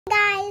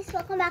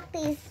welcome back to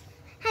Easy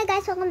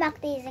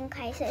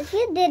Kai. So if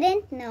you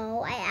didn't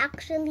know, I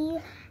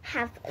actually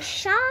have a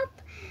shop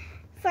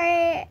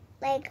for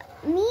like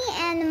me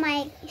and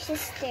my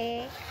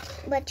sister,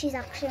 but she's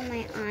actually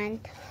my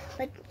aunt,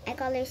 but I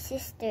call her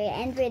sister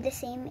and we're the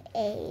same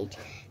age.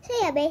 So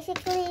yeah,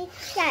 basically,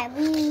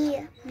 we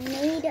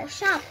made a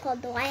shop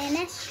called the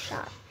YNS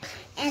shop,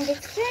 and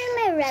it's for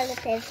my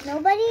relatives.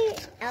 Nobody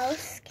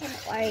else can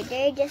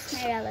order, just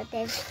my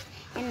relatives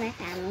and my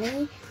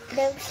family.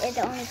 Those are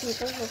the only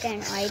people who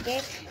can order.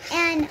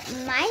 And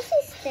my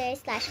sister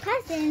slash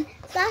cousin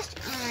slash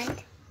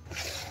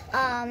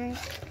aunt,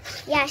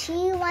 yeah,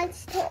 she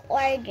wants to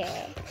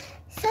order.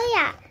 So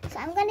yeah, so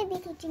I'm gonna be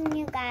teaching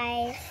you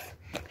guys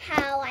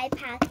how I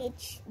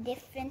package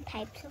different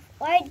types of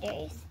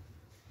orders.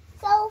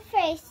 So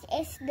first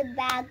is the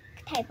bag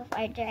type of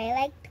order. I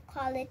like to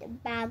call it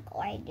bag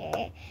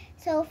order.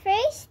 So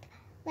first,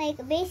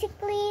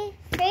 basically,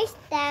 first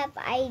step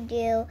I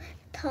do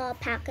to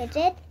package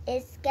it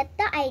is get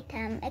the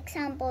item.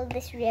 Example,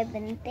 this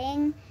ribbon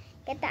thing.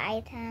 Get the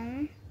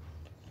item.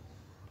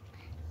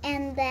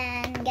 And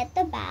then get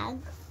the bag.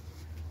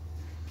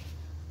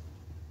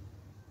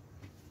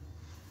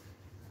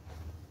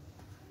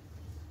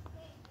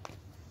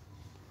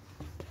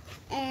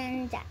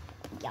 And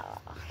yeah.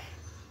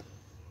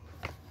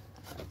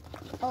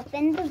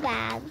 Open the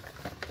bag.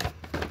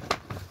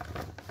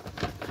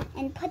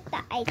 And put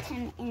the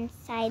item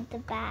inside the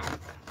bag.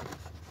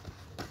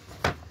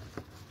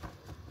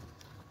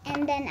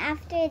 And then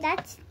after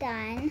that's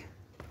done,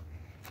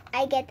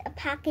 I get a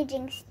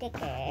packaging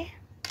sticker.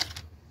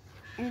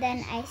 And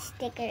then I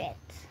sticker it.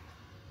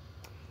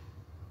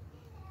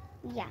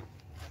 Yeah.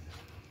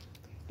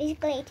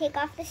 Basically, I take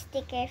off the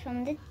sticker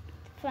from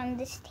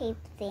this tape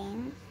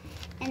thing,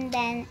 and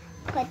then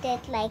put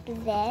it like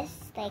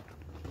this.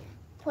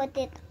 Put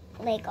it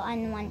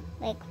on one,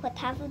 put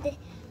half of the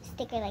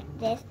sticker like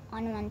this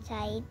on one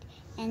side,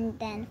 and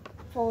then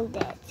fold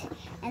it.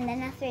 And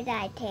then after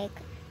that, I take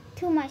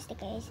 2 more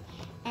stickers,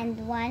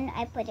 and one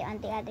I put it on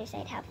the other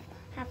side. Half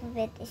of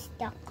it is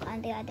stuck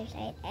on the other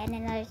side, and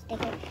another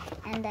sticker,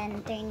 and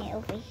then turn it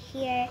over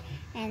here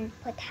and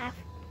put half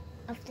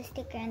of the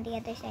sticker on the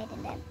other side,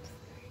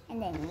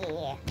 and then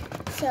yeah.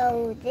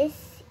 So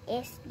this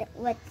is the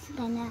result.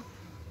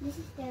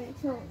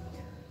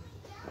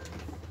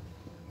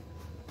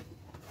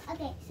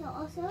 Okay, so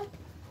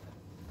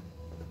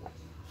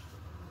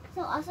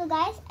also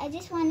guys, I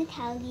just want to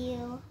tell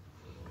you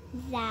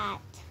that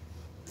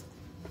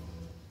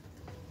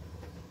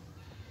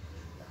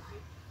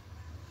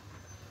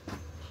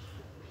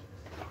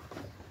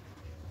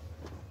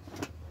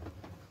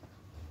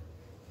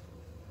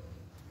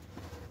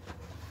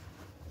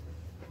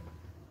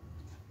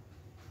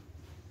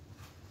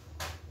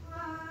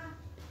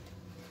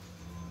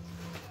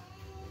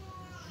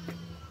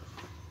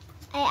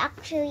I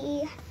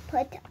actually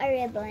put a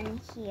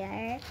ribbon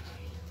here,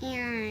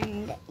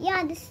 and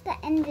yeah, this is the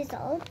end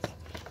result.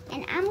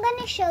 And I'm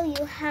gonna show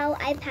you how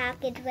I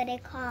package what I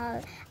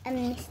call a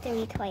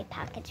mystery toy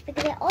package,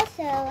 because I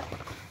also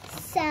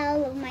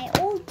sell my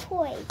old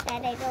toys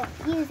that I don't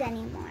use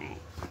anymore,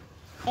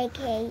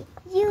 aka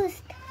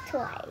used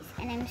toys.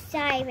 And I'm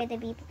sorry for the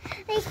people,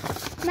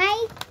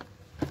 my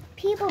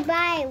people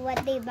buy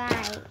what they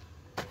buy,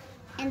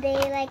 and they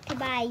like to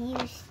buy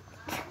used.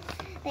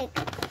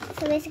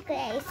 So basically,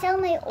 I sell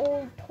my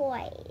old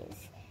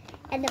toys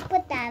and then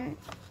put them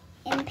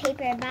in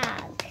paper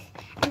bags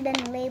and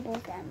then label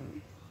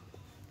them.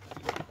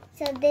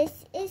 So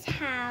this is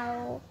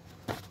how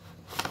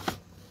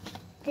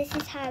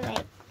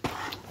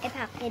I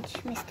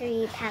package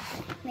mystery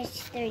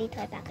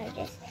toy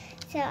packages.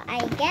 So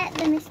I get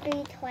the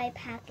mystery toy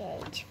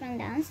package from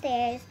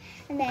downstairs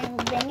and then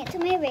bring it to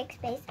my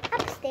workspace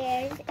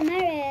upstairs in my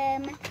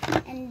room,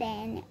 and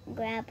then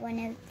grab one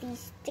of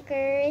these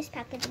stickers,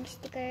 packaging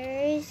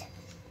stickers,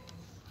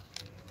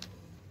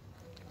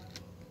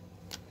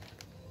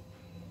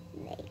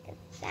 like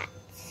that,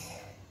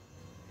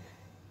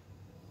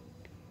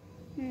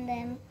 and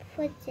then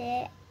put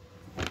it,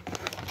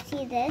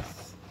 see this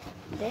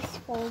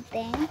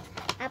folding,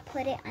 I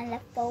put it on the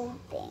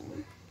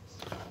folding.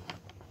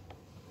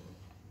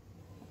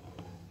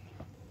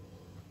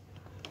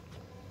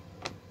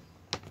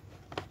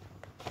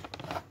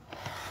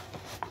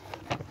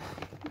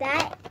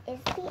 That is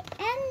the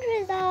end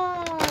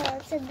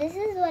result. So this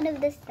is one of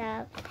the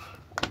stuff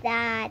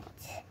that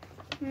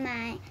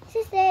my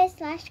sister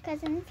slash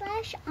cousin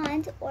slash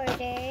aunt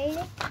ordered.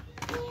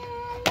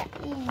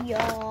 And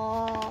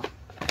yeah,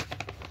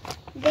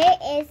 there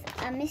is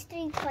a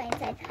mystery toy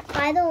inside.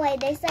 By the way,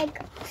 there's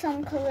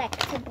some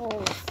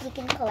collectibles you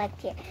can collect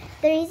here.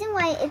 The reason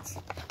why it's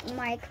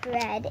marked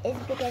red is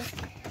because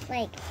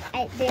I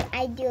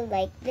do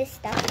this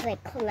stuff is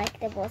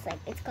collectibles.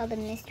 It's called the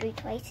mystery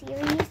toy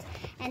series,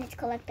 and it's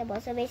collectible.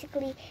 So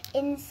basically,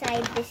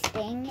 inside this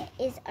thing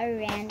is a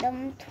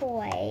random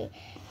toy,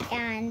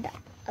 and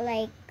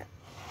you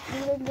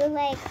will do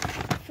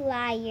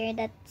flyer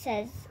that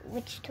says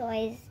which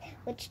toys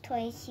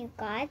you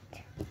got.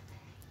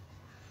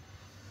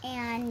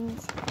 And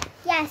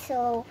yeah,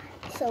 so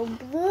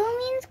blue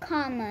means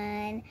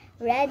common,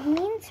 red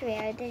means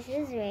rare, this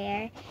is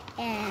rare,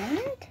 and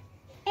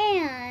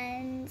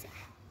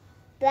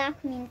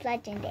black means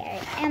legendary.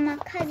 And my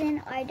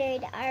cousin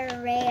ordered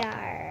a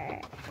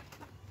rare.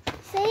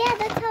 So yeah,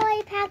 that's how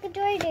I package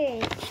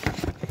orders.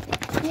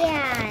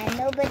 Yeah,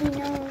 nobody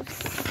knows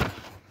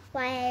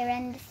why I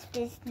run this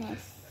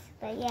business.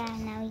 But yeah,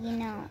 now you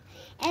know.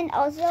 And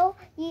also,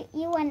 if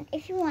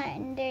you're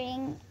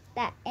wondering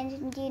that,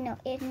 and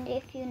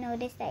if you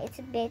notice that it's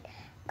a bit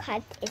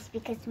cut, it's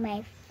because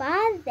my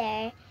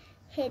father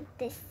hid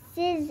the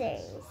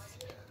scissors.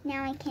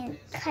 Now I can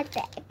cut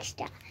the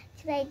extra.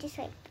 So I just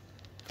like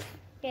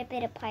rip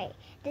it apart.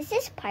 This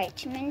is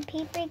parchment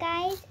paper,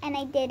 guys, and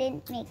I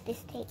didn't make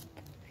this tape.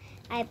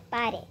 I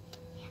bought it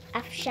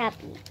off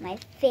Shopee, my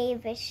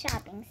favorite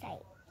shopping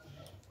site.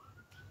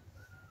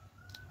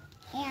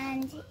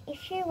 And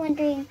if you're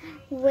wondering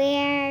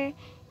where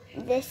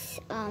this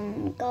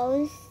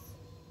goes,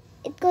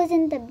 it goes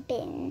in the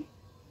bin,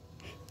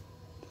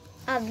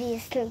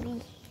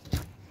 obviously.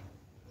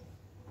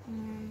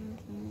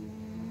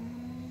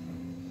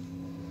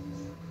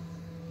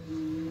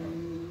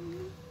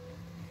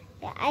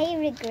 Yeah, I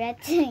regret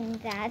doing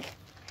that.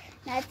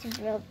 That's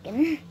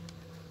broken.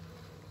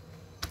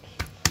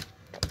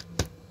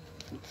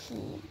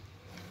 Okay.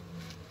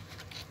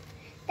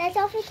 That's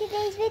all for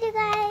today's video,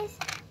 guys.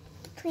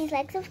 Please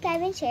like,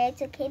 subscribe, and share.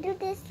 It's okay to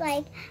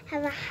dislike.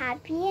 Have a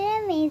happy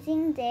and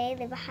amazing day.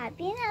 Live a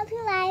happy and healthy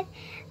life.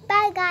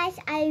 Bye, guys.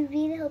 I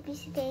really hope you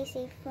stay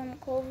safe from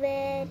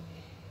COVID.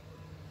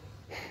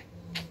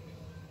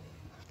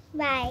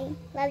 Bye.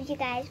 Love you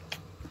guys.